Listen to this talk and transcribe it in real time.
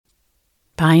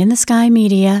Pie in the Sky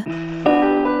Media.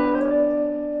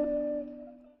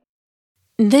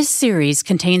 This series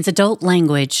contains adult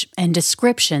language and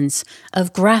descriptions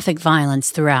of graphic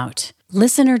violence throughout.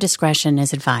 Listener discretion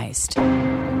is advised.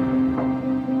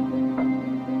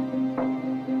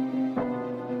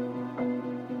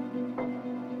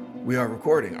 We are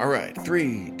recording. All right.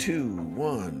 3, 2,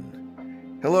 1.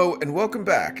 Hello, and welcome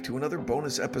back to another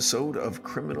bonus episode of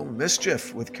Criminal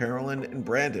Mischief with Carolyn and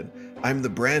Brandon. I'm the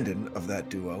Brandon of that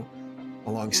duo,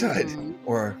 alongside,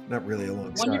 or not really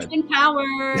alongside. Wonderful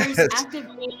powers, Yes.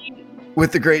 activate.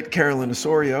 With the great Carolyn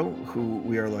Osorio, who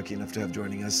we are lucky enough to have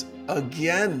joining us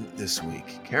again this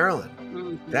week.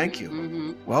 Carolyn, thank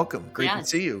you. Welcome. Great to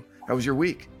see you. How was your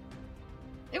week?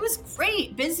 It was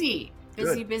great. Busy.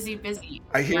 Good. Busy.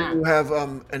 I hear you have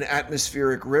an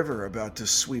atmospheric river about to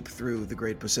sweep through the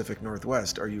great Pacific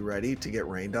Northwest. Are you ready to get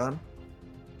rained on?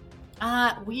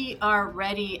 We are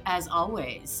ready as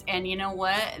always. And you know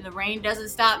what? The rain doesn't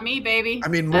stop me, baby. I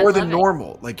mean, more than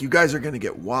normal. Like, you guys are going to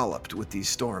get walloped with these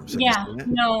storms. Yeah,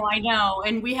 no, I know.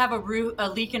 And we have a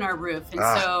leak in our roof. And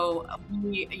so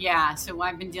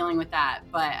I've been dealing with that.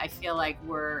 But I feel like it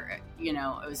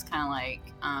was kind of like...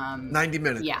 90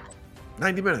 minutes. Yeah.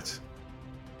 90 minutes.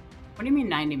 What do you mean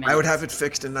 90 minutes? I would have it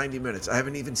fixed in 90 minutes. I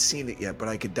haven't even seen it yet, but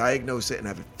I could diagnose it and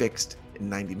have it fixed in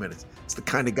 90 minutes. It's the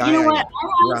kind of guy I am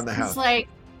around the house. It's like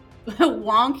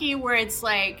wonky, where it's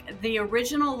like the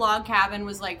original log cabin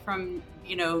was like from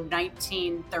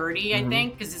 1930, I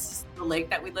think, because this is the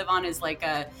lake that we live on is like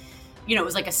a it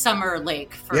was like a summer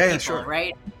lake for people, sure.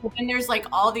 Right? And there's like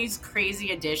all these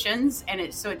crazy additions, and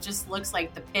it just looks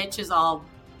like the pitch is all,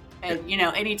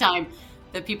 anytime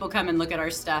the people come and look at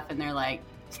our stuff and they're like,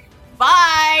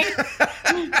 bye.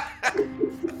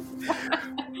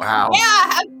 Wow.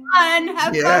 Yeah, have fun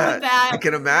with that. I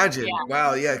can imagine. Yeah.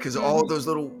 Wow, yeah, because all of those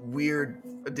little weird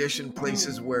addition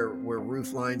places where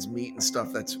roof lines meet and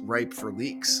stuff, that's ripe for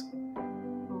leaks.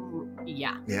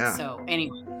 Yeah. So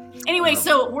anyway,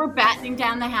 so we're battening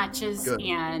down the hatches. Good.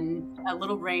 And a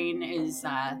little rain is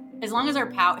as long as our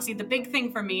power. See, the big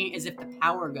thing for me is if the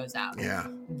power goes out. Yeah.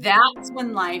 That's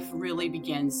when life really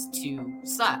begins to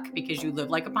suck, because you live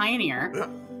like a pioneer. Yeah.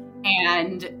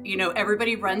 And,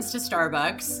 everybody runs to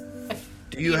Starbucks.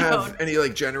 Do you have any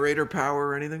like generator power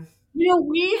or anything?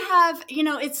 We have,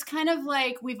 it's kind of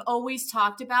like we've always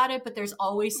talked about it, but there's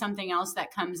always something else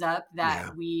that comes up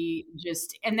that we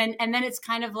just, and then it's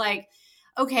kind of like,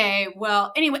 okay,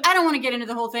 well, anyway, I don't want to get into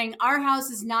the whole thing. Our house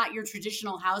is not your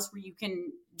traditional house where you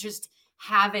can just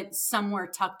have it somewhere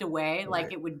tucked away. Right.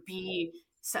 Like it would be,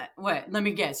 what? Let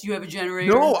me guess. You have a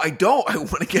generator? No, I don't. I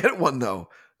want to get one though.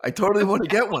 I totally want to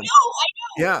get one. I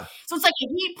know. Yeah. So it's like a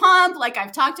heat pump. Like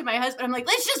I've talked to my husband. I'm like,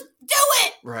 let's just do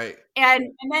it. Right. And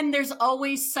then there's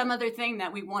always some other thing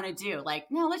that we want to do. Like,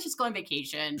 no, let's just go on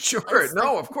vacation. Sure.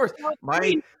 Of course.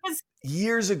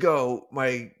 Years ago,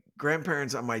 my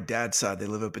grandparents on my dad's side, they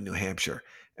live up in New Hampshire.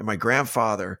 And my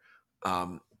grandfather,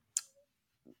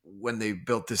 when they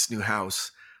built this new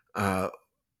house,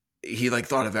 he like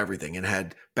thought of everything and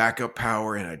had backup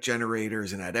power and had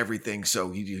generators and had everything.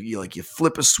 So you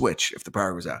flip a switch if the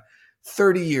power goes out.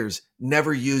 30 years,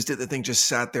 never used it. The thing just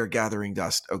sat there gathering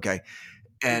dust. Okay.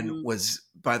 And was,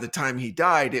 by the time he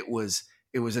died, it was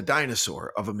a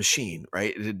dinosaur of a machine,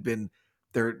 right? It had been,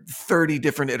 there are 30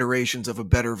 different iterations of a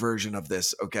better version of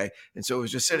this. Okay. And so it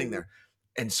was just sitting there.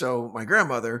 And so my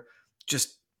grandmother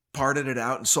just parted it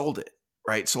out and sold it.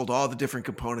 Right. Sold all the different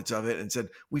components of it and said,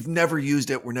 we've never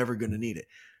used it. We're never going to need it.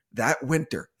 That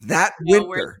winter, they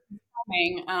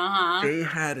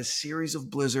had a series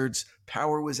of blizzards.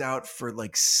 Power was out for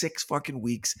like 6 fucking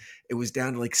weeks. It was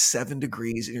down to like 7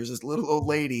 degrees. And here's this little old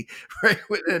lady, right?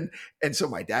 And so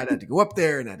my dad had to go up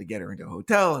there and had to get her into a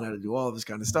hotel and had to do all of this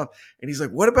kind of stuff. And he's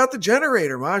like, what about the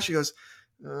generator, Ma? She goes,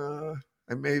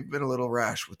 I may have been a little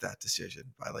rash with that decision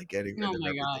by like getting rid of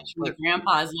everything. Oh my gosh. My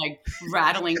grandpa's like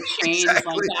rattling chains like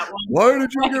that one. Why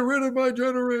did you get rid of my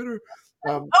generator?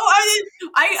 I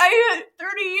had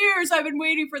 30 years. I've been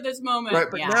waiting for this moment. Right.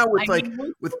 But now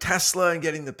with Tesla and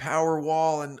getting the power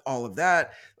wall and all of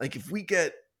that, like if we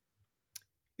get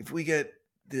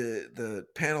the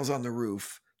panels on the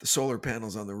roof, the solar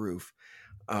panels on the roof,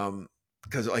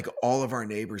 because like all of our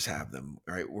neighbors have them,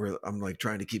 right? I'm like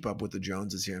trying to keep up with the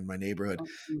Joneses here in my neighborhood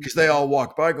because they all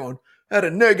walk by going, had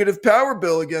a negative power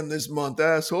bill again this month,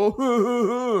 asshole.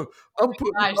 I'm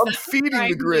feeding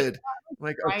the grid. I'm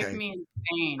like, okay. Drive me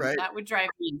insane. Right? That would drive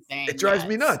me insane. It drives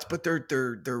me nuts, but they're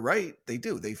right. They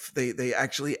do. They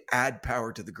actually add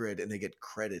power to the grid and they get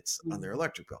credits on their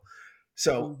electric bill.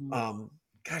 So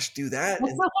gosh, do that.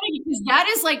 That's so funny because that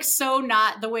is like so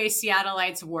not the way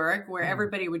Seattleites work, where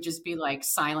everybody would just be like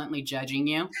silently judging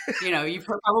you. You've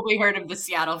probably heard of the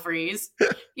Seattle freeze.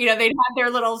 They'd have their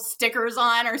little stickers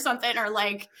on or something, or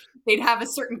like they'd have a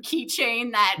certain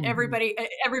keychain that everybody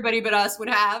but us would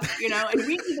have, and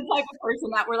we'd be the type of person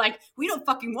that we're like, we don't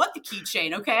fucking want the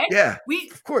keychain, okay? Yeah,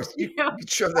 of course. You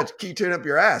shove that keychain up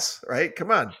your ass, right?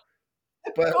 Come on.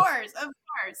 Of course.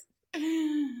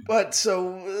 But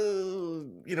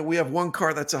so, we have one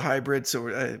car that's a hybrid,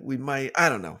 so we might, I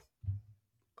don't know.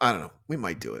 We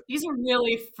might do it. These are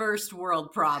really first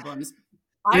world problems.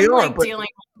 They are, but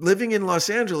living in Los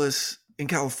Angeles, in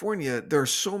California, there are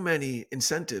so many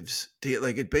incentives to get,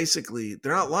 like, it basically,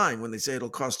 they're not lying when they say it'll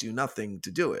cost you nothing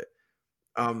to do it.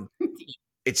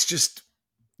 It's just,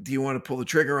 do you want to pull the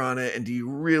trigger on it? And do you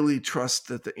really trust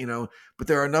that, but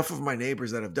there are enough of my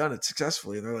neighbors that have done it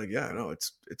successfully. And they're like, yeah, no,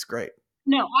 it's great.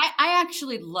 No, I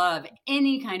actually love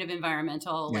any kind of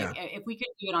environmental, like if we could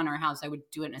do it on our house, I would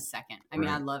do it in a second. I mean,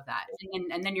 I love that.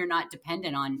 And then you're not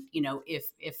dependent on, if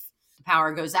the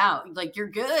power goes out, like you're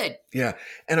good. Yeah.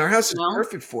 And our house is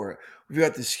perfect for it. We've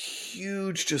got this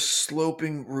huge, just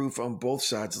sloping roof on both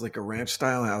sides. It's like a ranch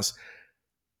style house,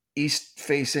 east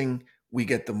facing. We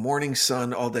get the morning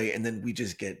sun all day, and then we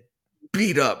just get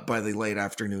beat up by the late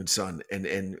afternoon sun. And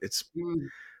it's,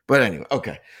 but anyway,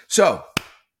 okay. So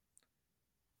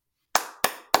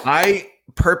I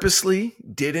purposely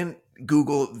didn't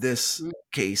Google this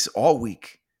case all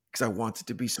week because I wanted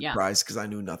to be surprised because I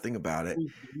knew nothing about it.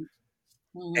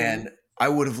 And I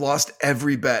would have lost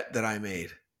every bet that I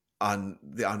made on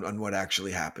what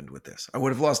actually happened with this. I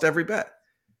would have lost every bet.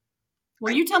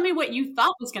 Well, you tell me what you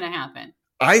thought was going to happen.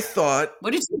 I thought,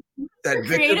 what did your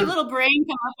creative little brain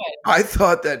come up with? I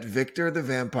thought that Victor the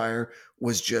vampire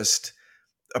was just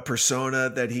a persona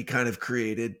that he kind of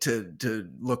created to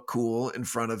look cool in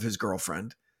front of his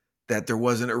girlfriend, that there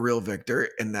wasn't a real Victor,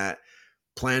 and that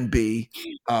plan B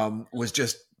was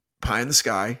just pie in the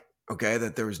sky. Okay.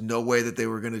 That there was no way that they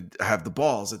were going to have the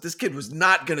balls, that this kid was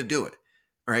not going to do it.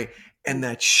 Right. And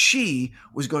that she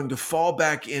was going to fall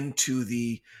back into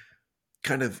the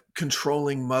kind of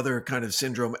controlling mother kind of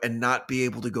syndrome and not be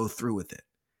able to go through with it.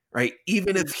 Right.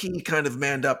 Even if he kind of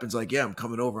manned up and was like, yeah, I'm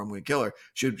coming over, I'm going to kill her.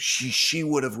 She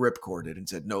would have ripcorded and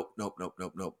said, nope.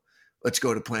 Let's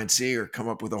go to plan C, or come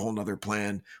up with a whole nother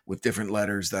plan with different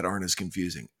letters that aren't as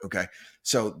confusing. Okay.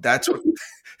 So that's what,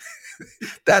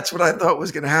 that's what I thought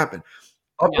was going to happen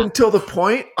until the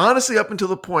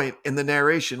point in the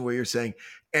narration where you're saying,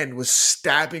 and was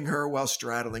stabbing her while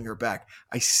straddling her back.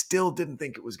 I still didn't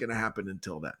think it was going to happen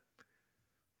until then.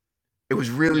 It was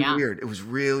really weird. It was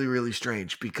really, really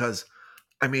strange because,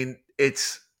 I mean,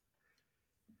 it's,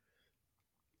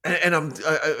 and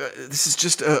this is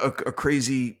just a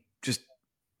crazy, just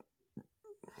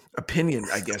opinion,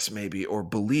 I guess, maybe, or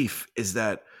belief, is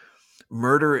that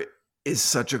murder is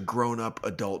such a grown-up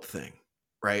adult thing,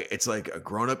 right? It's like a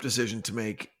grown-up decision to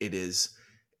make.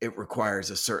 It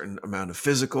requires a certain amount of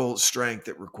physical strength.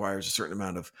 It requires a certain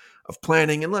amount of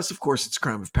planning, unless, of course, it's a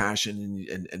crime of passion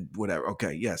and whatever.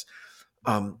 Okay, yes.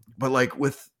 But like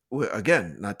with,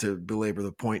 again, not to belabor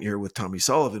the point here with Tommy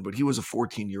Sullivan, but he was a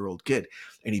 14-year-old kid,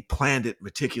 and he planned it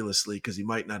meticulously because he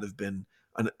might not have been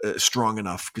strong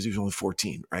enough because he was only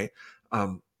 14, right?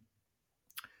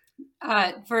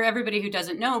 For everybody who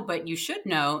doesn't know, but you should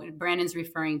know, Brandon's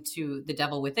referring to The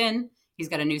Devil Within. He's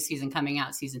got a new season coming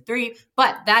out, season 3,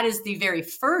 but that is the very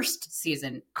first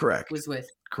season. Correct. Was with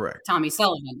Tommy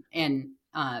Sullivan in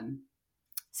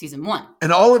season 1.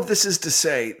 And all of this is to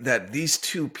say that these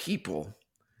two people,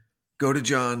 Go to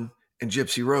John and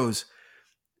Gypsy Rose,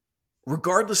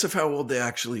 regardless of how old they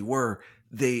actually were,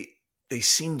 they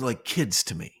seemed like kids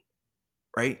to me,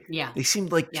 right? Yeah. They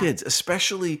seemed like kids,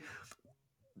 especially,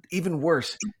 even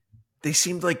worse, they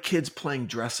seemed like kids playing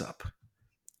dress up.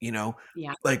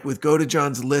 Like with Go to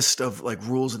John's list of like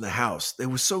rules in the house, they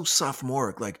were so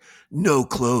sophomoric, like no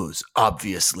clothes,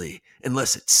 obviously,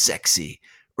 unless it's sexy,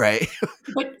 right?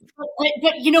 But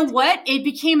you know what? It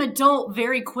became adult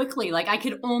very quickly. Like I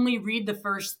could only read the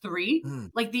first 3.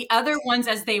 Like the other ones,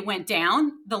 as they went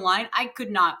down the line, I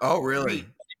could not. Oh, really?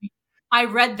 Read. I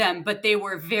read them, but they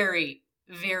were very,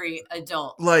 very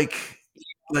adult. Like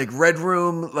Red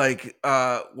Room, like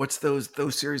what's those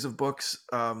series of books?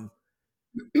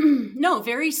 No,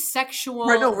 very sexual.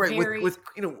 Right, no, right. With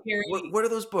very, what are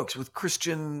those books with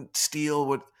Christian Steele?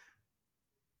 What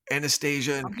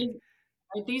Anastasia?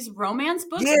 Are these romance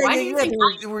books? Yeah,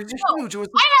 They were just huge. It was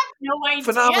I have no idea.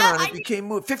 Phenomenon. It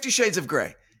became 50 Shades of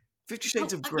Grey. 50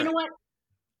 Shades of Grey. You know what?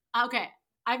 Okay,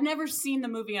 I've never seen the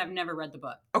movie. I've never read the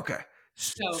book. Okay,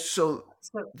 So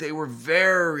they were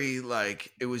very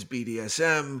like, it was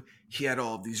BDSM. He had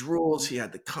all of these rules. He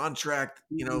had the contract,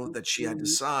 that she had to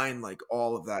sign, like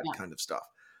all of that kind of stuff.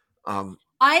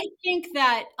 I think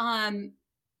that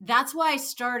that's why I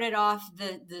started off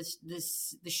the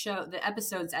show, the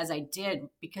episodes as I did,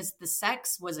 because the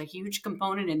sex was a huge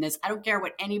component in this. I don't care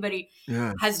what anybody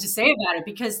has to say about it,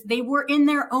 because they were in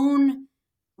their own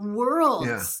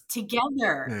worlds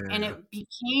together, and it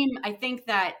became. I think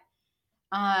that,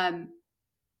 I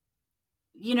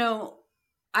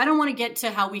don't want to get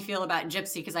to how we feel about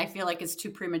Gypsy, because I feel like it's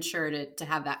too premature to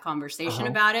have that conversation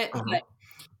about it.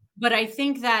 But I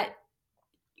think that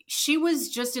she was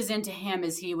just as into him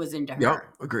as he was into her. Yeah,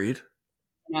 agreed.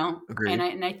 Agreed.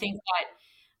 And I think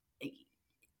that,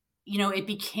 it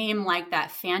became like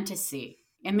that fantasy.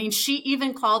 I mean, she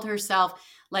even called herself,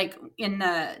 like in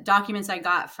the documents I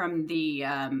got from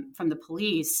the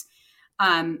police,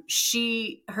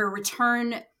 her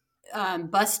return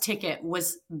bus ticket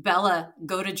was Bella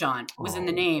Godejohn was in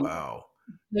the name. Wow.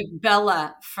 Like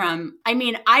Bella from,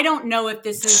 I don't know if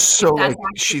this is, so like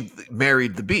she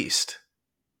married the Beast.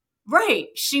 Right.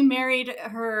 She married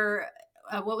her,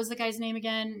 what was the guy's name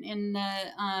again in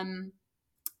the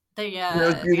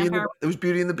vampire? It was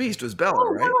Beauty and the Beast. It was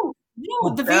Bella, right?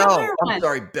 No, the vampire one. I'm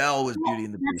sorry, Belle was Beauty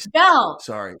and the Beast. Belle.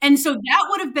 Sorry. And so that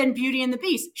would have been Beauty and the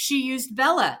Beast. She used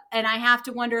Bella, and I have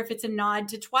to wonder if it's a nod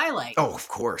to Twilight. Oh, of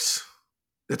course.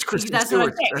 That's Kristen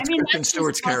Stewart. That's Kristen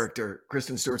Stewart's character.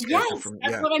 Kristen Stewart's character from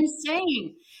that's what I'm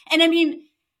saying. And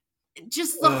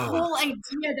just the whole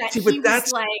idea that he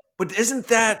was like, but isn't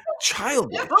that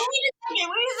childish? Wait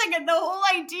a second. The whole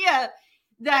idea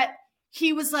that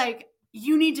he was like,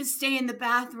 you need to stay in the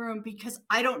bathroom because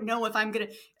I don't know if I'm gonna.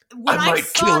 I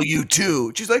might kill you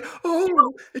too. She's like,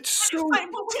 oh, it's so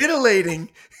titillating.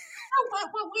 But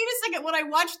wait a second. When I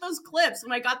watched those clips,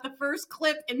 when I got the first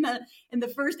clip in the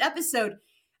first episode,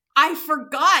 I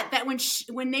forgot that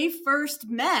when they first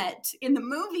met in the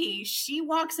movie, she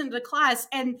walks into the class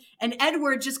and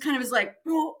Edward just kind of is like,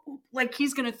 oh, like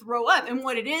he's going to throw up. And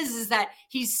what it is that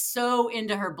he's so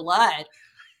into her blood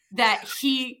that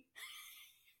he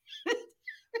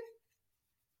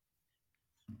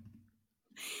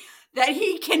that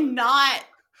he cannot,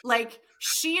 like,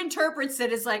 she interprets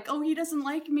it as like, oh, he doesn't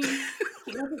like me.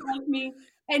 He doesn't like me.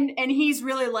 And he's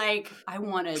really like, I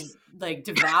want to like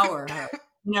devour her.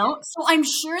 So I'm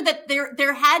sure that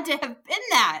there had to have been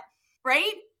that,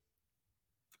 right?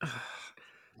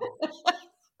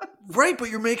 Right, but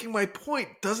you're making my point.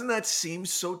 Doesn't that seem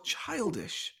so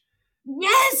childish?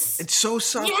 Yes. It's so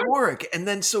sophomoric. Yes. And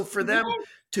then so for them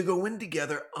to go in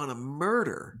together on a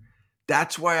murder,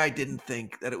 that's why I didn't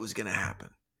think that it was going to happen.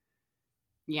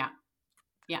 Yeah.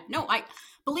 No,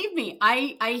 believe me,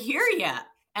 I hear you.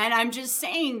 And I'm just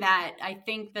saying that I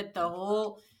think that the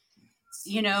whole,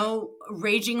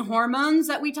 raging hormones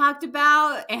that we talked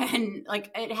about, and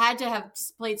like it had to have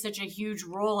played such a huge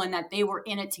role in that they were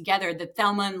in it together, the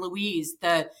Thelma and Louise,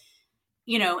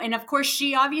 and of course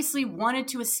she obviously wanted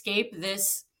to escape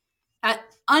this.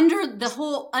 Under the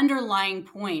whole underlying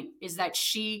point is that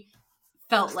she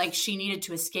felt like she needed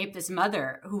to escape this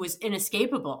mother who was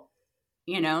inescapable,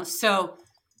 so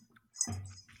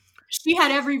she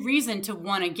had every reason to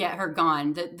want to get her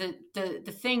gone.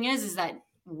 The thing is that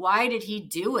why did he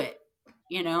do it?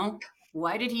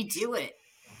 Why did he do it?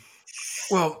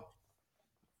 Well,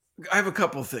 I have a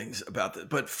couple things about that,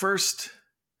 but first,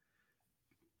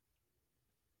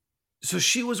 so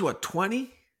she was what,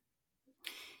 20?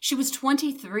 She was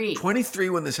 23. 23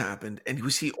 when this happened, and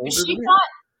was he older than her?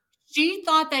 She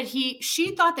thought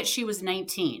that she was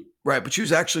 19. Right, but she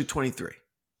was actually 23.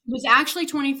 She was actually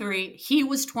 23. He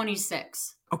was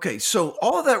 26. Okay, so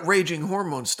all of that raging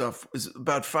hormone stuff was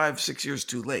about 5-6 years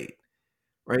too late,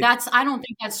 right? I don't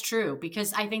think that's true,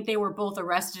 because I think they were both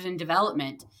arrested in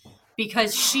development,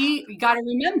 because you got to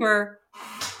remember,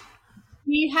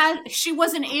 she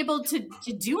wasn't able to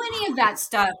do any of that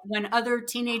stuff when other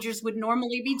teenagers would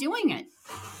normally be doing it.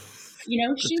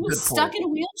 She was stuck in a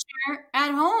wheelchair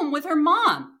at home with her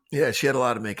mom. Yeah, she had a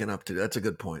lot of making up to do. That's a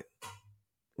good point.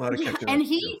 A lot of catching up to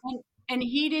do. And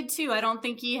he did too. I don't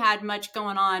think he had much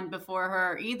going on before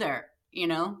her either,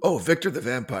 Oh, Victor the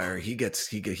Vampire, he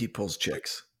pulls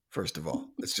chicks, first of all.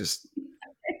 Let's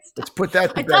put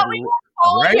that to bed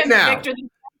right now.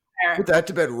 Put that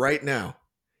to bed right now.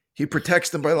 He protects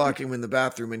them by locking them in the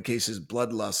bathroom in case his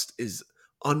bloodlust is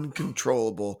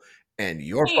uncontrollable, and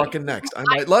you're fucking next. I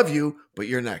might love you, but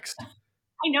you're next.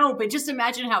 I know, but just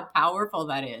imagine how powerful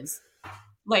that is.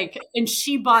 Like, and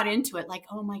she bought into it, like,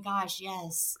 oh my gosh,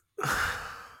 yes.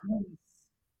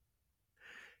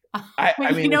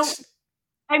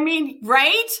 I mean,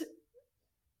 right?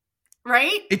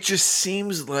 right? It just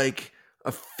seems like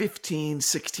a 15,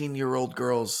 16-year-old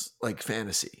girl's like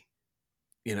fantasy,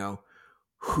 you know,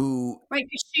 who Right,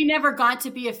 'cause she never got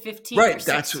to be a 15 or right,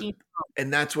 that's what 16.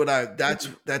 and that's what I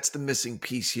Mhm. that's the missing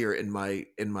piece here in my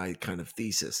kind of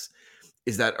thesis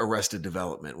is that arrested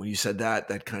development. When you said that,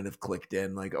 that kind of clicked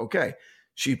in like, okay,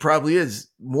 she probably is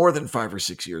more than 5 or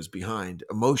 6 years behind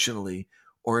emotionally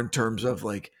or in terms of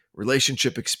like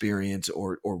relationship experience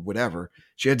or whatever.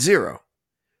 She had zero.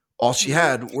 All she Mhm.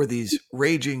 had were these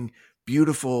raging,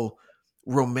 beautiful,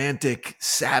 romantic,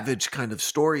 savage kind of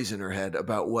stories in her head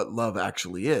about what love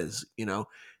actually is, you know?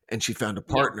 And she found a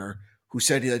Yeah. partner who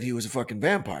said that he was a fucking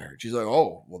vampire. She's like,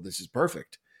 oh, well, this is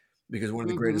perfect. Because one of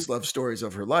the Mhm. greatest love stories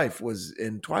of her life was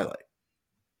in Twilight.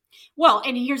 Well,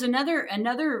 and here's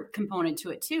another component to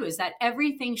it too, is that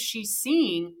everything she's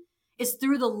seeing is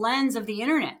through the lens of the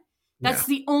internet. Yeah. That's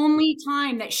the only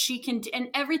time that she can, and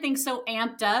everything's so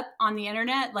amped up on the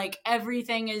internet. Like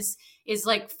everything is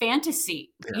like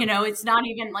fantasy. Yeah. You know, it's not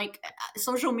even like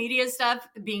social media stuff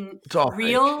being It's all fake.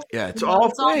 real. Yeah, it's You know,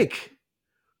 all fake.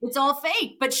 it's all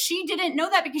fake. But she didn't know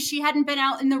that because she hadn't been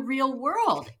out in the real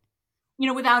world. You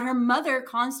know, without her mother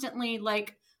constantly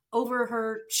like over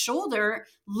her shoulder,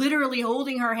 literally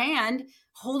holding her hand,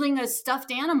 holding a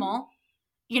stuffed animal,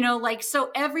 you know, like,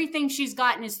 so everything she's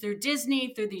gotten is through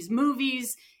Disney, through these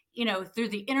movies, you know, through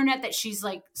the internet that she's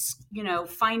like, you know,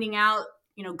 finding out,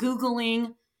 you know,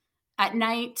 Googling at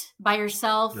night by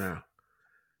herself. Yeah.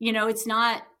 You know, it's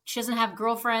not, she doesn't have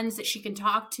girlfriends that she can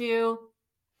talk to.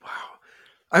 Wow.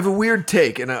 I have a weird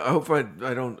take, and I hope I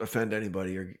don't offend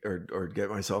anybody or get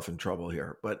myself in trouble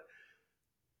here, but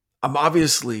I'm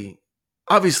obviously,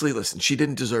 listen, she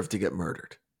didn't deserve to get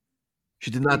murdered.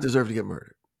 She did not Mm-hmm. deserve to get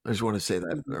murdered. I just want to say that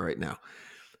Mm-hmm. right now.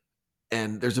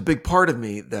 And there's a big part of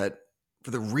me that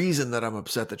for the reason that I'm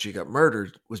upset that she got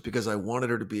murdered was because I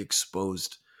wanted her to be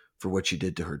exposed for what she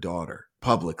did to her daughter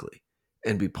publicly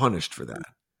and be punished for that,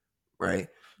 right?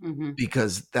 Mm-hmm.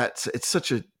 Because it's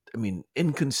such a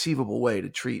inconceivable way to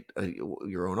treat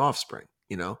your own offspring,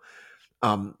 you know?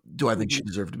 Do I think Mm-hmm. she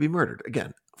deserved to be murdered?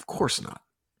 Again, of course not.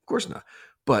 Of course not.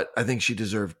 But I think she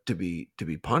deserved to be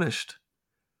punished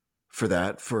for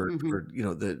that, Mm-hmm. for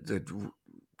the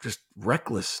just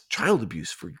reckless child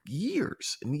abuse for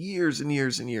years and years and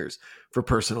years and years for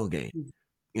personal gain,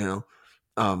 you know?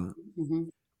 Um, Mm-hmm.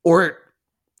 or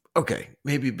okay,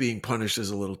 maybe being punished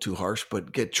is a little too harsh,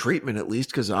 but get treatment at least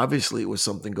because obviously it was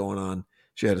something going on.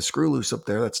 She had a screw loose up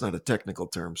there. That's not a technical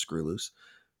term, screw loose.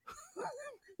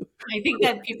 I think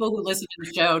that people who listen to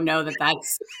the show know that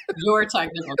that's your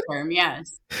technical term.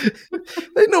 Yes.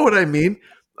 They know what I mean.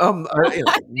 Mental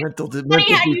Funny mental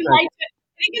how you defect. like to,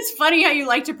 I think it's funny how you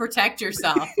like to protect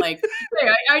yourself. Like, hey,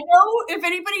 I know if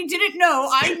anybody didn't know,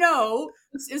 I know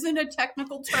this isn't a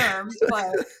technical term,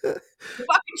 but it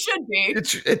fucking should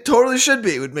be. It totally should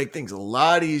be. It would make things a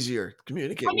lot easier to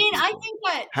communicate I with mean, I people. think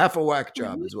that Half a whack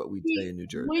job would is what we'd say she, in New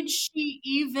Jersey. would she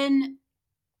even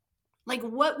like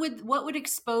what would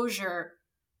exposure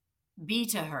be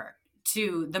to her,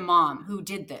 to the mom who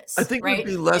did I this, think it would right?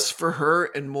 be less for her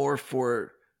and more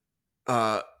for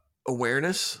uh,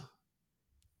 awareness.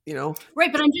 You know,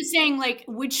 Right, but I'm just saying, like,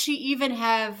 would she even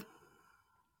have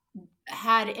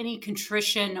had any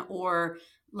contrition, or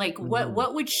like what Mhm.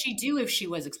 what would she do if she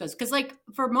was exposed? Because like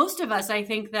for most of us, I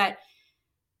think that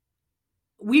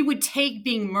we would take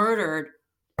being murdered,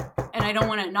 and I don't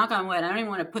want to, knock on wood, I don't even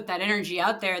want to put that energy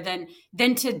out there, than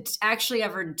to actually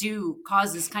ever do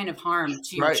cause this kind of harm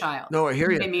to your Right. child. No, I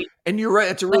hear You know you. what I mean? And you're right.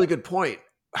 It's a Like, really good point.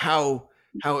 How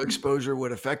exposure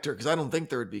would affect her because I don't think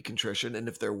there would be contrition, and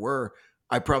if there were,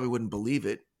 I probably wouldn't believe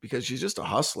it because she's just a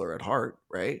hustler at heart,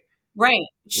 right? right.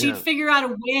 She'd Yeah. figure out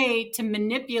a way to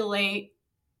manipulate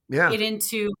Yeah. it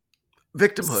into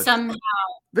Victimhood. somehow.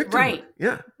 Victimhood. Right.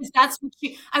 Yeah. Because that's what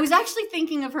she, I was actually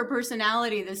thinking of her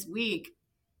personality this week.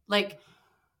 Like,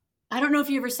 I don't know if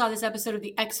you ever saw this episode of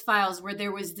the X-Files where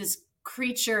there was this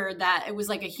creature that it was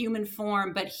like a human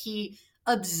form, but he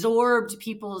absorbed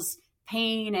people's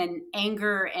pain and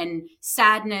anger and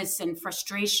sadness and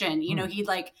frustration. You know, Hmm.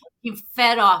 he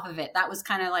fed off of it. That was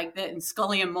kind of like that, and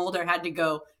Scully and Mulder had to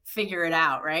go figure it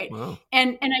out, right? Wow.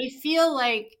 And I feel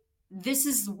like this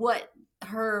is what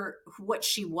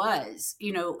she was,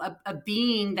 you know, a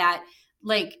being that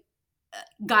like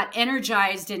got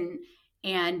energized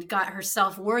and got her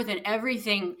self-worth and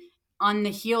everything on the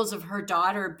heels of her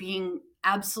daughter being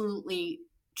absolutely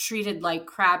treated like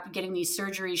crap, getting these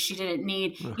surgeries she didn't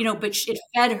need, Ugh. you know, but it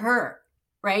fed her,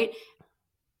 right?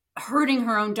 Hurting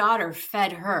her own daughter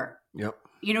fed her. Yep.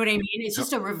 You know what I mean? It's Yep.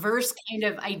 just a reverse kind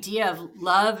of idea of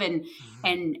love and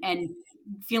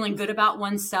feeling good about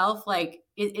oneself. Like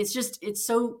it's just, it's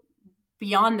so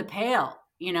beyond the pale,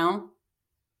 you know?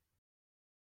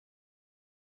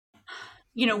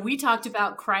 You know, we talked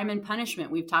about crime and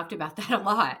punishment. We've talked about that a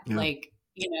lot. Yeah. Like,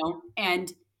 you know,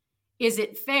 and is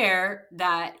it fair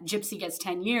that Gypsy gets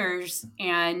 10 years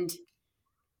and,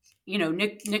 you know,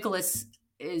 Nicholas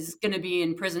is going to be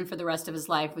in prison for the rest of his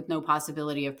life with no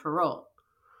possibility of parole?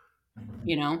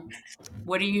 You know,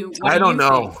 what do you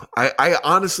know. think? I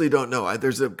honestly don't know.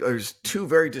 There's two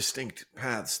very distinct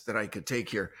paths that I could take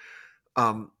here.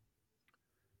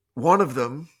 One of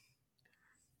them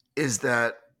is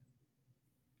that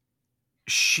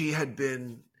she had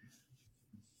been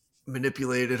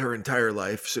manipulated her entire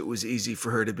life, so it was easy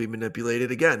for her to be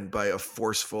manipulated again by a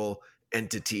forceful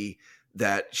entity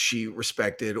that she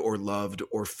respected or loved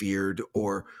or feared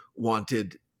or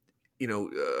wanted,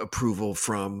 approval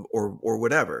from or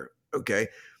whatever. Okay,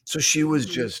 so she was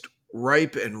just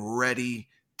ripe and ready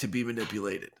to be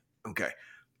manipulated. Okay,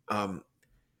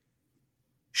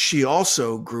 she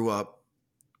also grew up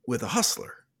with a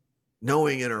hustler,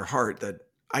 knowing in her heart that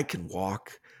I can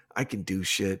walk, I can do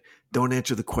shit. Don't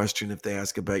answer the question if they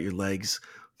ask about your legs.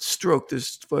 Stroke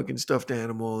this fucking stuffed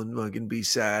animal and fucking be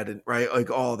sad and right,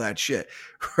 like all that shit,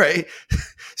 right?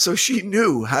 So she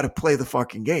knew how to play the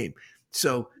fucking game.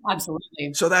 So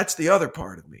Absolutely. So that's the other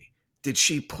part of me. Did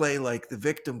she play like the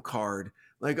victim card?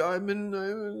 Like I was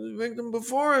a victim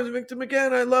before, I was a victim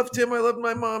again. I loved him. I loved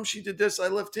my mom. She did this. I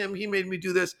loved him. He made me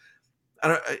do this.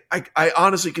 I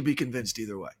honestly could be convinced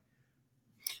either way.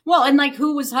 Well, and like,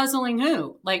 who was hustling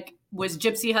who? Like, was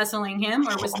Gypsy hustling him,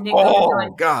 or was Nick?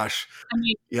 Oh gosh, I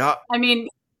mean, yeah. I mean,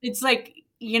 it's like,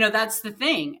 you know, that's the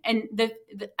thing, and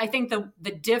I think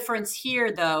the difference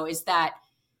here, though, is that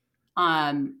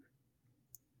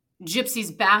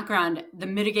Gypsy's background, the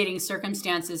mitigating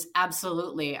circumstances,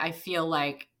 absolutely. I feel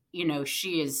like, you know,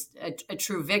 she is a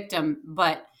true victim,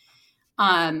 but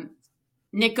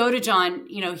Nick Godejohn,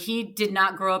 you know, he did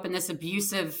not grow up in this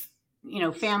abusive, you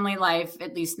know, family life,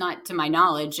 at least not to my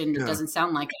knowledge, and it doesn't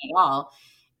sound like it at all.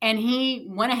 And he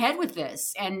went ahead with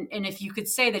this. And if you could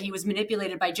say that he was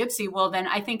manipulated by Gypsy, well, then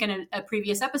I think in a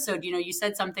previous episode, you know, you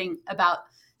said something about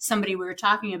somebody we were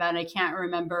talking about, and I can't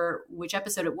remember which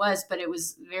episode it was, but it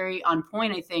was very on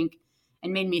point, I think,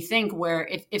 and made me think where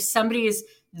if somebody is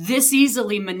this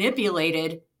easily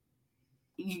manipulated,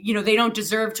 you know, they don't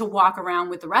deserve to walk around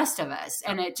with the rest of us.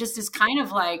 And it just is kind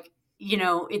of like, you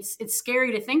know, it's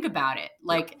scary to think about it.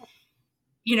 Like,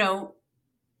 you know,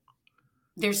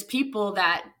 there's people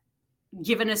that,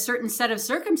 given a certain set of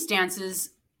circumstances,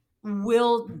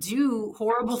 will do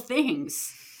horrible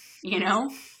things, you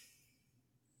know?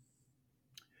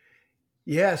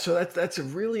 Yeah, so that's a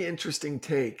really interesting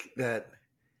take, that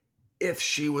if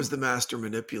she was the master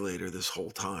manipulator this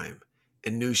whole time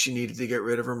and knew she needed to get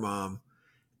rid of her mom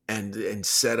and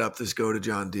set up this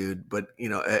Godejohn dude, but you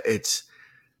know, it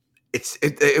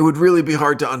would really be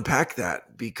hard to unpack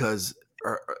that, because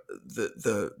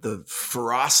the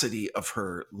ferocity of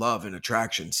her love and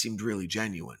attraction seemed really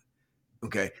genuine.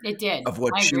 Okay. It did. Of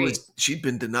what I agree. she'd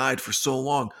been denied for so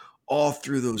long, all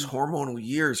through those hormonal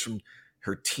years from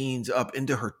her teens up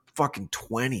into her fucking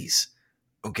 20s.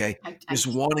 Okay. Just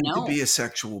wanting to be a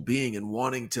sexual being and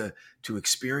wanting to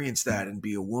experience that and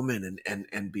be a woman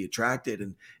and be attracted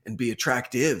and be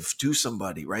attractive to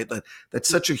somebody, right? That's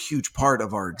such a huge part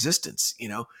of our existence, you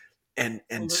know? And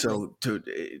so to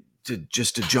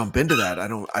just to jump into that, I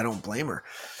don't blame her.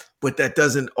 But that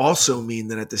doesn't also mean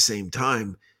that at the same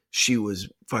time she was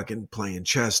fucking playing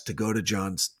chess to go to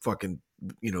John's fucking,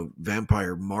 you know,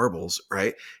 vampire marbles,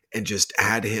 right? And just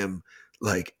had him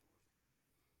like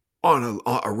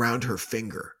around her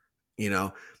finger, you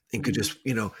know, and could just,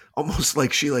 you know, almost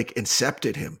like she like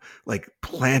incepted him, like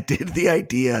planted the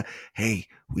idea, hey,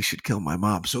 we should kill my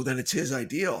mom. So then it's his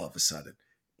idea all of a sudden,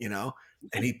 you know,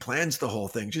 and he plans the whole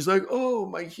thing. She's like, oh,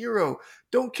 my hero,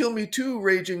 don't kill me too,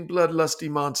 raging bloodlusty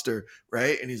monster,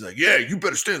 right? And he's like, yeah, you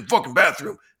better stay in the fucking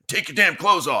bathroom, take your damn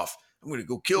clothes off. I'm gonna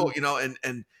go kill, you know, and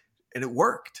it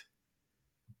worked.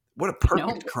 What a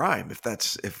perfect crime if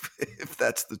that's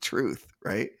the truth,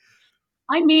 right?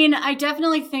 I mean, I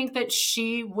definitely think that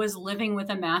she was living with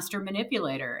a master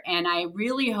manipulator. And I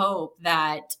really hope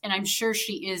that, and I'm sure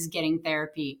she is getting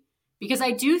therapy, because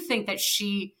I do think that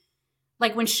she,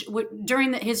 like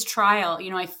during his trial, you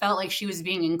know, I felt like she was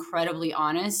being incredibly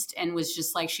honest and was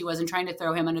just like, she wasn't trying to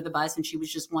throw him under the bus, and she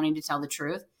was just wanting to tell the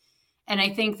truth. And I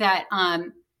think that,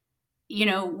 you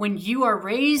know, when you are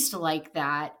raised like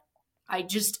that,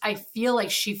 I feel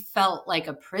like she felt like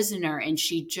a prisoner, and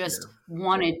she just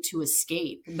wanted to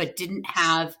escape, but didn't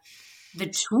have the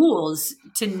tools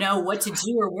to know what to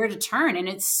do or where to turn. And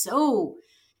it's so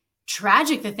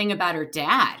tragic, the thing about her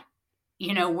dad,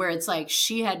 where it's like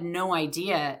she had no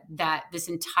idea that this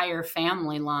entire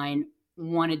family line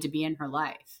wanted to be in her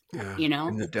life, Yeah.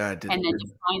 And the dad and then to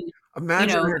didn't. find,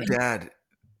 Imagine her and dad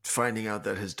finding out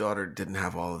that his daughter didn't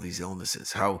have all of these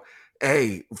illnesses. How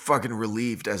fucking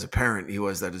relieved as a parent he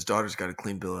was that his daughter's got a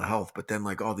clean bill of health, but then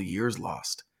like all the years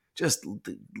lost, just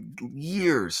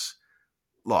years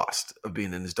lost of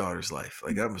being in his daughter's life.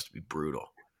 Like that must be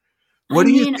brutal. What I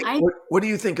do you mean, think? What do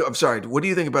you think? I'm sorry. What do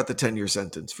you think about the 10-year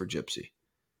sentence for Gypsy?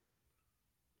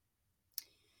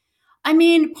 I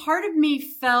mean, part of me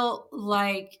felt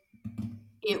like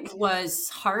it was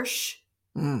harsh,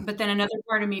 Mm, but then another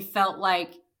part of me felt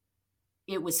like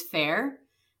it was fair.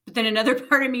 But then another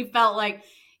part of me felt like,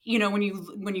 when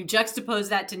you juxtapose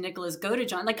that to Nicholas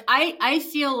Godejohn, like I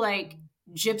feel like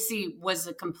Gypsy was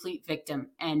a complete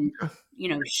victim, and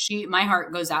my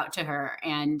heart goes out to her,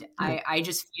 and yeah. I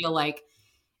just feel like,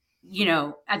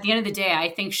 at the end of the day, I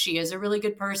think she is a really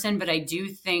good person, but I do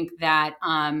think that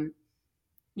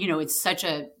it's such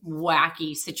a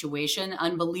wacky situation,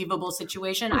 unbelievable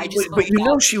situation. I just But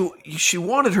hope that. she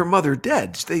wanted her mother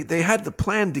dead. They had the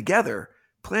plan together.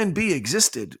 Plan B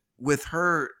existed with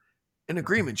her in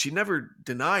agreement. She never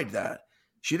denied that.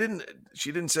 She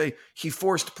didn't say he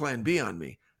forced Plan B on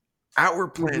me. Our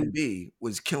Plan Mhm. B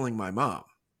was killing my mom.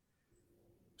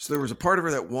 So there was a part of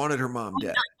her that wanted her mom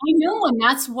dead. I know, and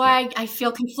that's Yeah. why I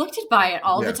feel conflicted by it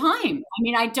all the Yeah. time. I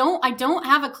mean, I don't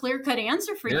have a clear-cut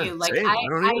answer for Yeah. you. Like Same. I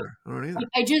don't either. I don't either.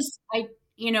 I just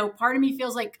part of me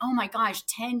feels like, oh my gosh,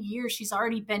 10 years. She's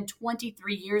already been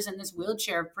 23 years in this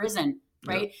wheelchair of prison,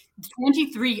 Yeah. right?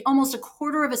 23, almost a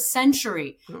quarter of a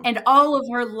century. Yeah. And all of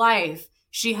her life,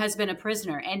 she has been a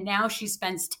prisoner. And now she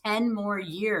spends 10 more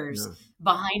years Yeah.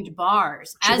 behind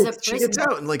bars She as a gets, she gets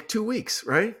prisoner. out in like 2 weeks,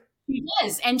 right? She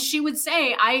is. And she would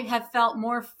say, I have felt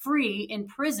more free in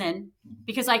prison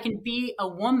because I can be a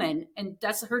woman. And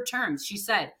that's her terms. She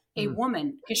said, a Hmm.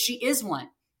 woman, because she is one.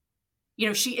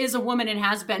 She is a woman and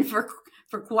has been for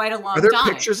quite a Are long there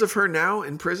time. pictures of her now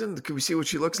in prison? Can we see what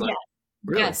she looks like? Yeah.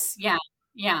 Really? Yes. Yeah.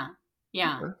 Yeah.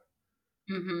 Yeah. Okay.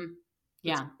 Mm-hmm. Let's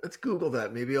Yeah. let's Google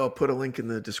that. Maybe I'll put a link in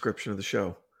the description of the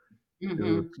show.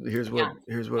 Mm-hmm. Yeah. Here's what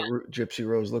Gypsy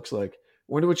Rose looks like.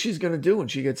 Wonder what she's gonna do when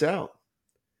she gets out.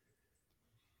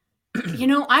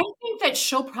 I think that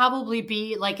she'll probably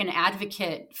be like an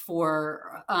advocate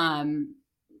for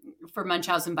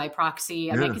Munchausen by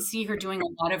proxy. I mean, I Yeah, could see her doing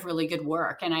a lot of really good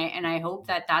work, and I hope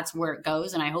that that's where it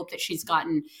goes, and I hope that she's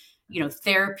gotten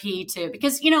therapy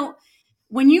because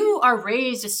when you are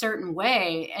raised a certain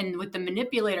way and with the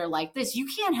manipulator like this, you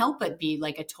can't help but be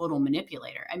like a total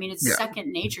manipulator. I mean, it's yeah,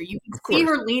 second nature. You can of see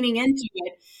course. her leaning into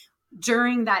it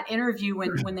during that interview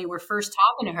when they were first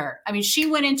talking to her. I mean, she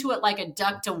went into it like a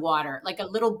duck to water, like a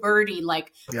little birdie,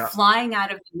 like Yeah, flying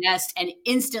out of the nest and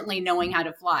instantly knowing how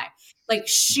to fly. Like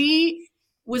she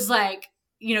was like,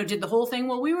 did the whole thing.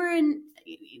 Well, we were in,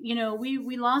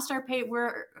 we lost our pay.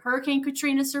 We're Hurricane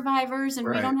Katrina survivors, and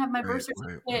we right, don't have my birth right,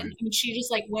 right, certificate. right. And she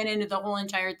just like went into the whole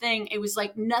entire thing. It was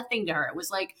like nothing to her. It was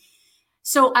like,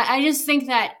 so I just think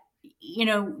that you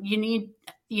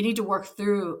need to work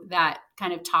through that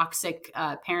kind of toxic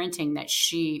parenting that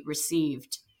she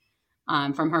received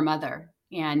from her mother,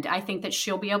 and I think that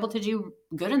she'll be able to do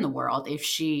good in the world if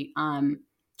she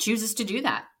chooses to do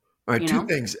that. All right, You two know.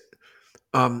 things.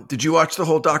 Did you watch the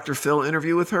whole Dr. Phil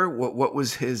interview with her? What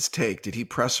was his take? Did he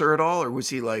press her at all, or was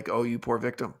he like, "Oh, you poor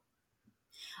victim"?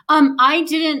 I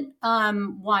didn't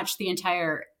watch the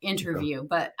entire Okay. interview,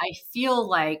 but I feel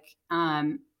like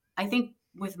I think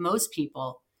with most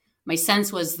people, my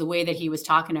sense was the way that he was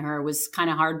talking to her was kind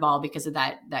of hardball because of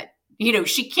that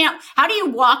she can't. How do you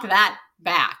walk that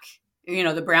back?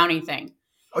 The brownie thing.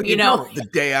 Oh, you You know, don't. The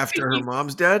day after her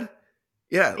mom's dead?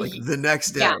 Yeah, like the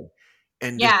next day. yeah,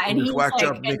 And yeah, and this he's whack like,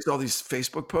 job and makes all these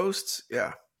Facebook posts.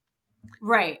 Yeah.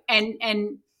 right,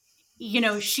 and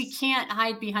she can't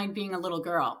hide behind being a little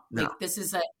girl. No, Like no. this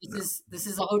is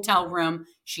a hotel room.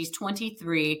 She's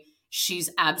 23. She's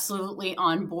absolutely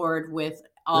on board with Yeah,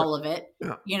 all of it,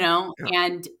 yeah,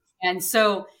 yeah. and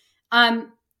so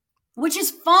which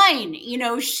is fine.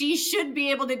 She should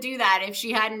be able to do that if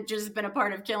she hadn't just been a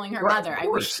part of killing her Right, mother. of I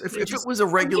wish course. she would If it just was a I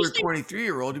wish regular they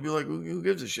 23-year-old, you'd be like, who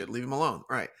gives a shit? Leave him alone.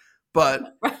 Right. But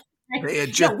right, they had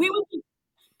no, just we would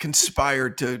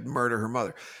conspired to murder her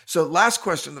mother. So last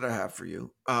question that I have for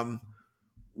you.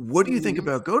 What do you think mhm.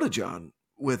 about Go to John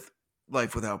with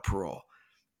life without parole?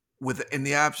 In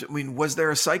the absence, I mean, was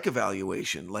there a psych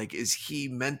evaluation? Like, is he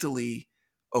mentally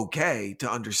okay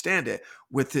to understand it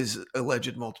with his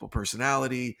alleged multiple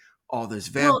personality, all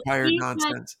this Well, vampire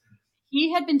nonsense?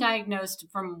 he had been diagnosed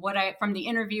from the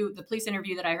interview, the police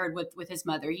interview that I heard with his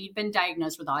mother. He'd been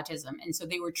diagnosed with autism, and so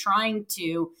they were trying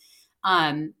to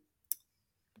make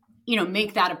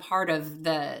that a part of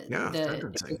the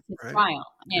sentencing, right? trial.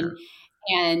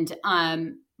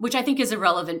 And which I think is a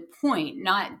relevant point,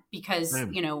 not because,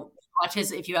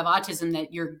 autism, if you have autism,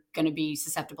 that you're going to be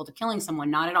susceptible to killing someone.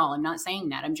 Not at all. I'm not saying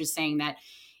that. I'm just saying that,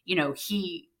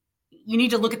 you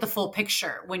need to look at the full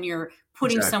picture when you're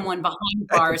putting someone behind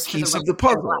bars. That's a piece of the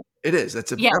puzzle. It is.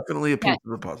 That's definitely a piece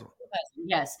of the puzzle.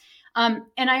 Yes. And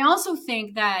I also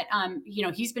think that,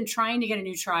 he's been trying to get a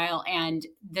new trial, and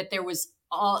that there was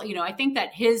I think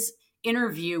that his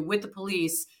interview with the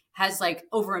police has like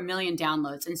over 1 million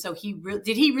downloads. And so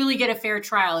did he really get a fair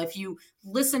trial? If you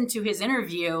listen to his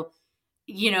interview,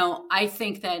 I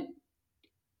think that,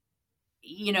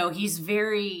 he's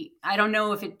I don't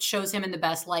know if it shows him in the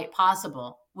best light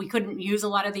possible. We couldn't use a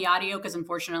lot of the audio because,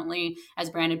 unfortunately, as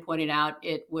Brandon pointed out,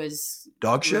 it was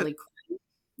dog shit. Really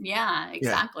yeah,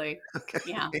 exactly.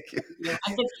 Yeah. Okay. Yeah.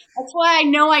 That's why I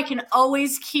know I can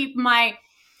always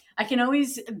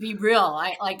be real.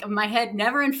 My head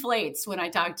never inflates when I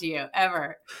talk to you,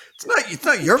 ever. It's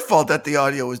not your fault that the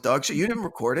audio was dog shit. You didn't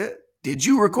record it. Did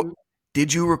you record? Mm-hmm.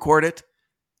 Did you record it?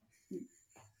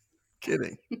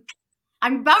 Kidding.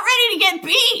 I'm about ready to get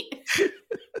beat.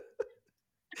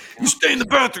 You stay in the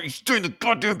bathroom. You stay in the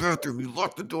goddamn bathroom. You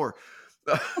lock the door.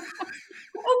 Okay.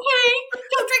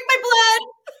 Don't drink my blood.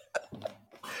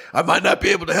 I might not be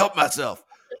able to help myself.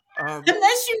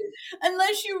 Unless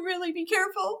you really be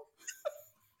careful.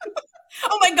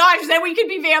 Oh my gosh, then we could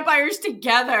be vampires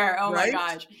together. Oh right? My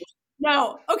gosh.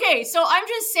 No. Okay, so I'm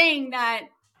just saying that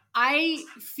I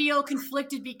feel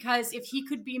conflicted, because if he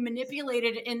could be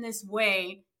manipulated in this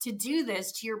way to do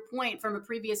this, to your point from a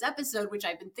previous episode, which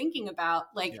I've been thinking about,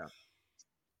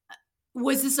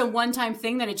 was this a one-time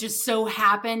thing that it just so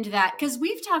happened that, because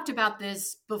we've talked about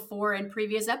this before in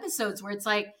previous episodes, where it's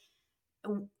like,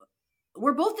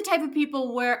 we're both the type of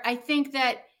people where I think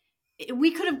that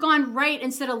we could have gone right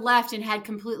instead of left and had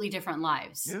completely different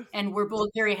lives. Yeah. And we're both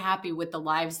very happy with the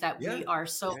lives that we are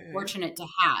so fortunate to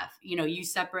have. You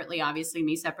separately, obviously,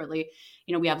 me separately,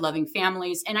 we have loving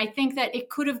families. And I think that it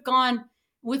could have gone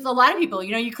with a lot of people.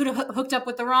 You could have hooked up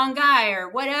with the wrong guy or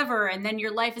whatever, and then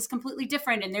your life is completely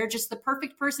different, and they're just the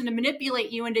perfect person to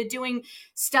manipulate you into doing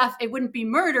stuff. It wouldn't be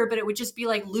murder, but it would just be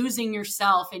like losing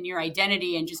yourself and your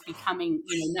identity and just becoming,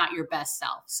 not your best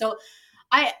self. So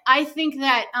I think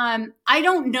that I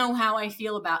don't know how I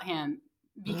feel about him,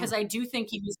 because I do think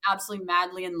he was absolutely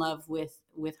madly in love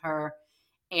with her.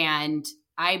 And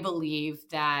I believe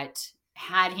that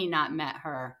had he not met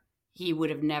her, he would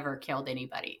have never killed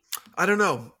anybody. I don't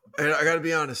know. I got to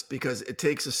be honest, because it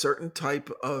takes a certain type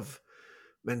of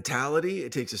mentality.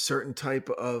 It takes a certain type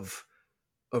of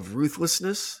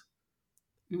ruthlessness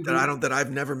that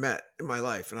I've never met in my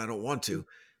life, and I don't want to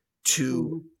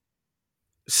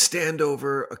stand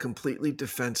over a completely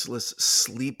defenseless,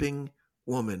 sleeping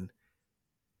woman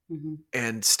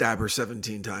and stab her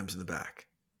 17 times in the back.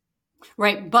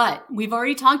 Right. But we've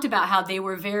already talked about how they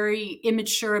were very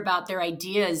immature about their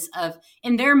ideas of,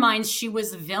 in their minds, she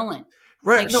was a villain.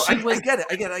 Right. I get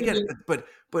it.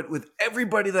 But with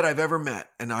everybody that I've ever met,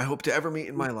 and I hope to ever meet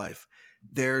in my life,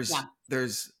 there's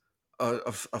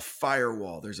a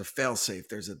firewall, there's a failsafe,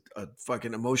 there's a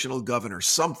fucking emotional governor,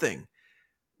 something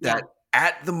that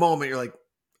at the moment you're like,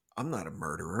 I'm not a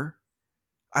murderer.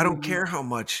 I don't care how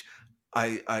much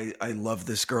I love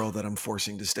this girl that I'm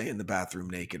forcing to stay in the bathroom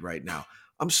naked right now.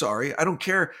 I'm sorry. I don't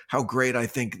care how great I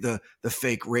think the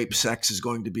fake rape sex is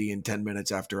going to be in 10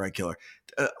 minutes after I kill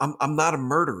her. I'm not a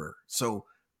murderer. So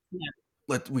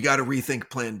we got to rethink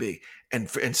plan B.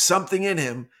 And something in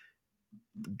him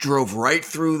drove right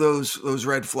through those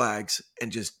red flags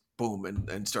and just boom,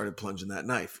 and started plunging that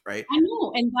knife, right? I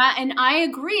know, and I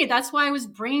agree. That's why I was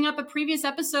bringing up a previous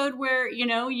episode where,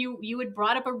 you had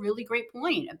brought up a really great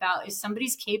point about, if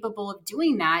somebody's capable of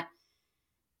doing that,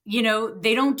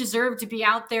 they don't deserve to be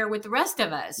out there with the rest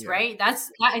of us, right?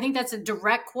 I think that's a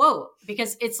direct quote,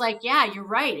 because it's like, you're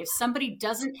right. If somebody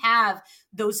doesn't have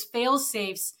those fail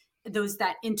safes,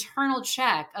 that internal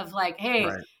check of like, hey,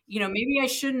 right, maybe I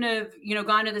shouldn't have,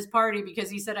 gone to this party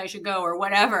because he said I should go or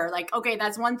whatever. Like, okay,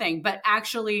 that's one thing, but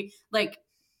actually like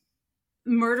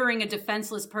murdering a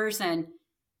defenseless person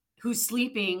who's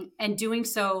sleeping and doing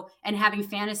so and having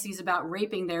fantasies about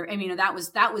raping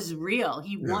that was real.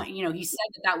 He he said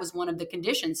that was one of the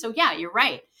conditions. So you're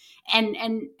right.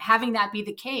 And having that be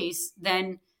the case,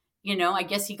 then, I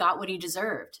guess he got what he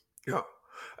deserved. Yeah.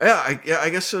 Yeah. I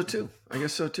guess so too.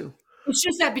 It's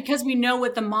just that because we know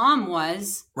what the mom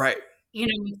was, right?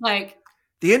 It's like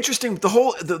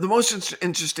the most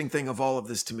interesting thing of all of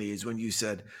this to me is when you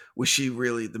said, was she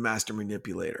really the master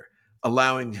manipulator?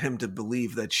 allowing him to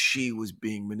believe that she was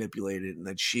being manipulated and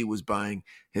that she was buying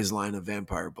his line of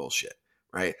vampire bullshit,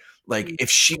 right? Like if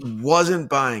she wasn't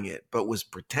buying it, but was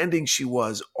pretending she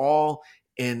was, all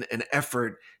in an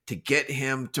effort to get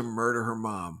him to murder her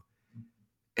mom.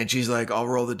 And she's like, I'll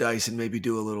roll the dice and maybe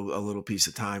do a little piece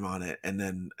of time on it. And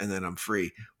then I'm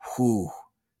free. Whew,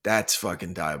 that's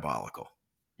fucking diabolical.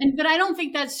 But I don't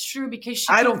think that's true because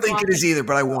I don't think it is either,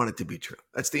 but I want it to be true.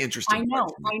 That's the interesting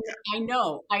part. I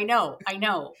know.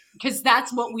 Because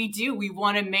that's what we do. We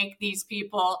want to make these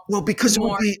people. Well, because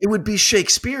it would be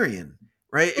Shakespearean,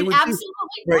 right? It would absolutely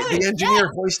be, right.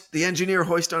 The engineer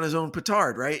hoist on his own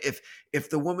petard, right? If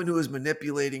the woman who was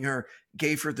manipulating her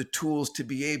gave her the tools to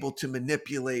be able to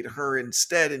manipulate her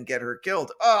instead and get her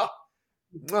killed. I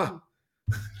know,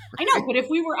 but if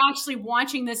we were actually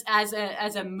watching this as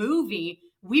a movie,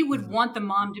 we would want the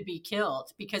mom to be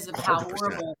killed because of how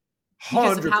 100%.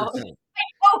 Horrible. 100%.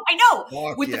 I know.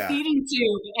 Fuck with the feeding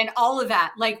tube and all of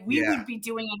that. Like we would be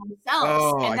doing it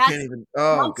ourselves. Oh, and I can't even.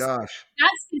 Oh, gosh.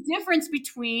 That's the difference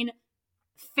between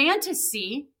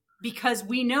fantasy, because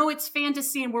we know it's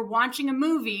fantasy and we're watching a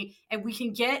movie and we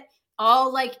can get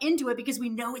all like into it because we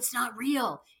know it's not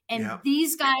real. And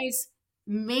these guys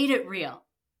made it real.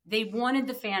 They wanted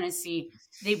the fantasy.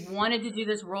 They wanted to do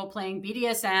this role-playing,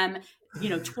 BDSM,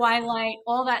 Twilight,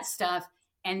 all that stuff,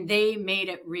 and they made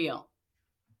it real.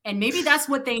 And maybe that's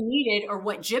what they needed, or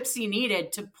what Gypsy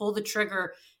needed to pull the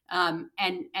trigger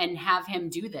and have him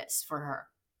do this for her.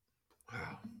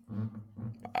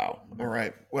 Wow. All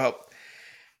right. Well,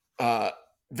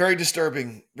 very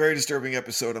disturbing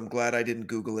episode. I'm glad I didn't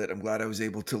Google it. I'm glad I was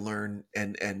able to learn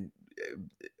and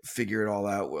figure it all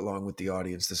out along with the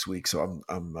audience this week. So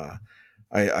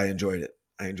I enjoyed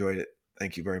it.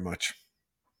 Thank you very much.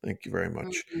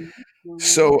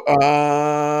 So,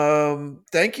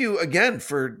 thank you again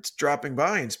for dropping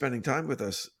by and spending time with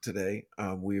us today.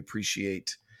 We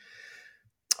appreciate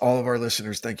all of our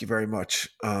listeners. Thank you very much.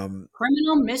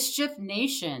 Criminal Mischief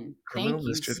Nation.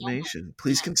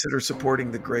 Please consider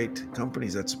supporting the great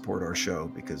companies that support our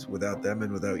show, because without them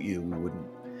and without you,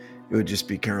 it would just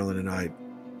be Carolyn and I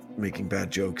making bad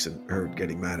jokes and her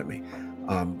getting mad at me.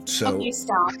 Okay,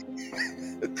 stop.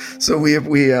 So we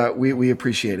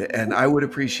appreciate it, and I would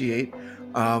appreciate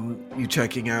you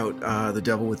checking out The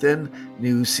Devil Within.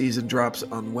 New season drops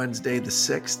on Wednesday the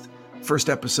 6th. First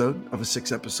episode of a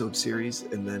 6-episode series,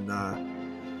 and then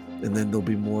there'll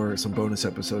be some bonus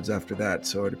episodes after that.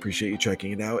 So I'd appreciate you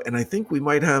checking it out. And I think we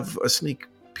might have a sneak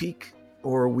peek,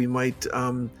 or we might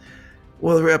the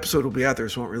episode will be out there,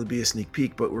 so it won't really be a sneak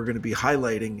peek, but we're going to be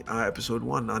highlighting episode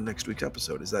 1 on next week's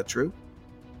episode. Is that true?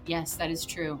 Yes, that is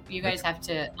true. You guys have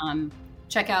to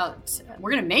check out. We're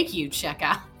going to make you check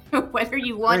out whether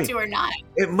you want to or not.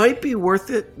 It might be worth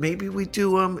it. Maybe we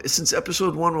do, since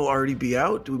episode 1 will already be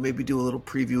out, do we maybe do a little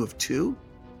preview of 2?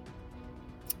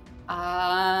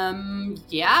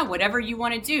 Yeah, whatever you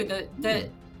want to do.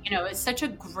 It's such a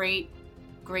great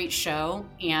show,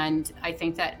 and I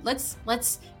think that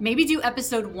let's maybe do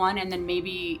episode 1, and then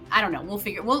maybe, I don't know, we'll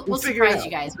surprise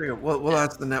you guys. We'll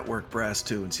ask the network brass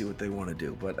too and see what they want to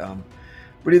do. But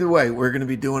either way, we're going to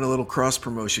be doing a little cross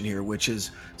promotion here, which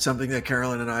is something that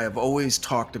Carolyn and I have always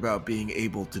talked about being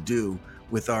able to do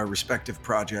with our respective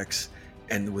projects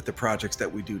and with the projects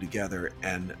that we do together.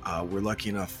 And we're lucky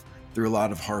enough, through a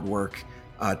lot of hard work,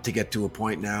 to get to a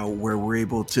point now where we're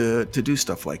able to do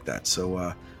stuff like that. So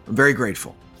I'm very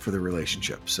grateful for the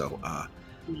relationship. So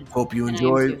hope you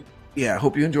enjoy. Yeah,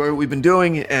 hope you enjoy what we've been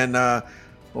doing, and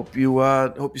hope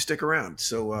you stick around.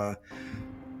 So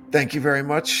thank you very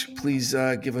much. Please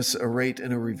give us a rate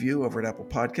and a review over at Apple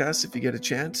Podcasts if you get a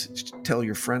chance. Just tell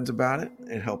your friends about it.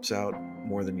 It helps out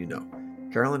more than you know.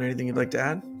 Carolyn, anything you'd like to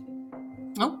add?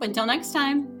 Nope. Until next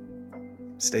time.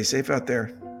 Stay safe out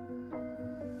there.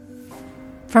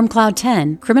 From Cloud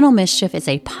 10, Criminal Mischief is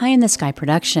a pie-in-the-sky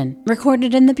production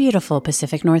recorded in the beautiful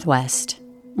Pacific Northwest.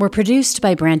 We're produced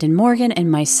by Brandon Morgan and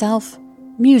myself.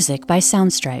 Music by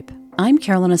Soundstripe. I'm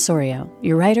Carolyn Osorio,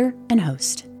 your writer and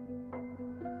host.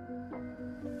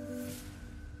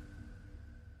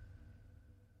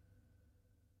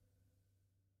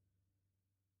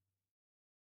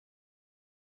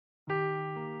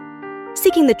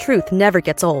 Seeking the truth never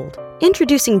gets old.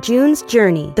 Introducing June's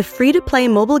Journey, the free-to-play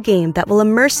mobile game that will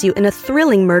immerse you in a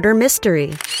thrilling murder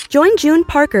mystery. Join June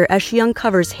Parker as she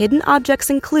uncovers hidden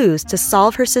objects and clues to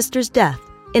solve her sister's death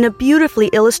in a beautifully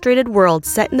illustrated world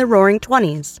set in the Roaring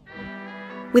 '20s.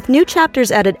 With new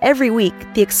chapters added every week,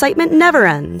 the excitement never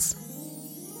ends.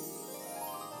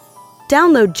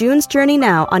 Download June's Journey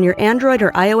now on your Android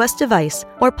or iOS device,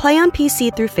 or play on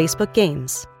PC through Facebook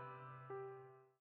Games.